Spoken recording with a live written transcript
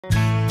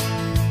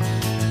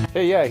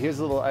Hey, yeah, here's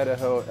a little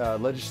Idaho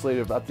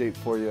legislative update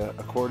for you.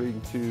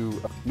 According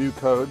to a new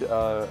code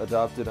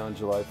adopted on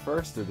July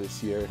 1st of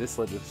this year, this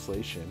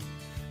legislation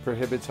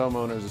prohibits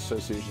homeowners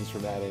associations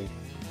from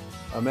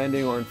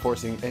amending or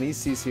enforcing any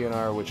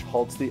CC&R which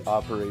halts the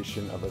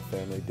operation of a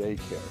family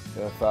daycare.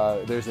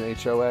 If there's an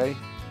HOA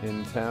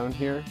in town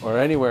here or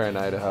anywhere in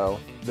Idaho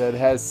that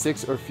has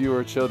 6 or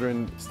fewer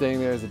children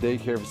staying there as a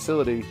daycare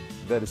facility,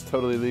 that is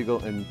totally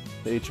legal, and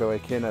the HOA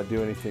cannot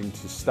do anything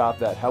to stop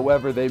that.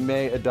 However, they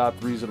may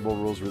adopt reasonable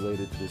rules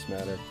related to this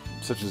matter,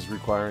 such as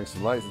requiring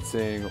some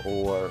licensing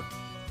or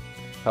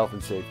health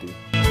and safety.